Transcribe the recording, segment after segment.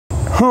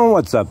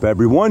What's up,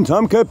 everyone?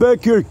 Tomcat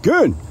back here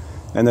again.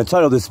 And the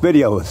title of this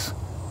video is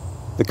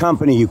The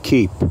Company You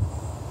Keep.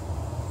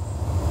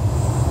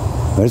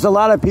 There's a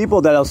lot of people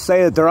that'll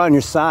say that they're on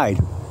your side.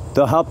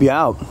 They'll help you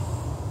out.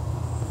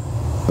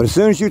 But as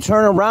soon as you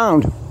turn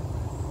around,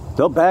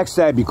 they'll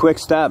backstab you quick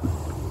step.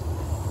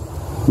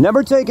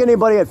 Never take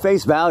anybody at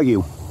face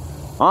value,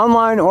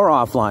 online or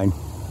offline,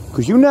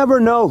 because you never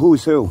know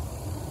who's who.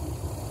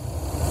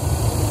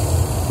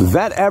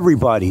 Vet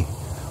everybody.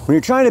 When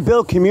you're trying to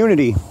build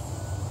community,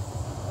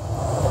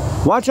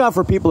 watch out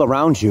for people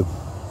around you.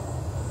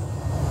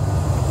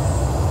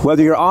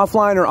 Whether you're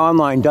offline or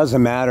online,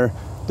 doesn't matter.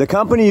 The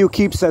company you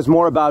keep says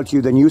more about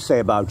you than you say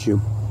about you.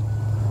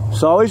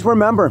 So always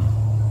remember,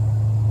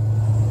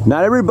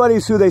 not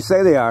everybody's who they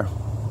say they are.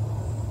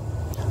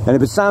 And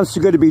if it sounds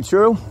too good to be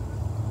true,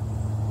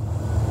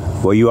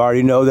 well, you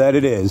already know that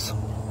it is.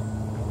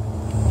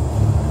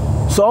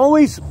 So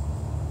always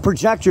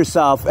project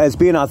yourself as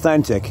being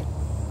authentic.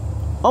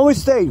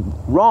 Always stay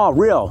raw,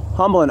 real,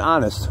 humble, and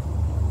honest.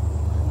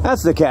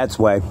 That's the cat's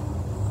way.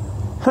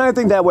 And I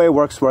think that way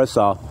works for us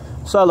all.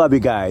 So I love you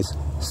guys.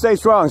 Stay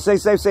strong, stay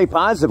safe, stay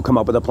positive. Come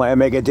up with a plan,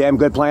 make a damn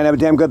good plan, have a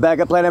damn good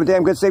backup plan, have a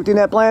damn good safety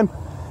net plan.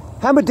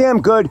 Have a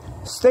damn good,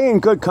 stay in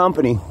good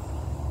company.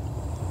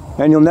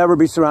 And you'll never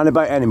be surrounded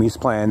by enemies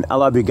plan. I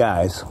love you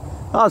guys.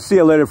 I'll see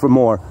you later for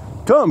more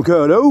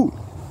Tomcat out.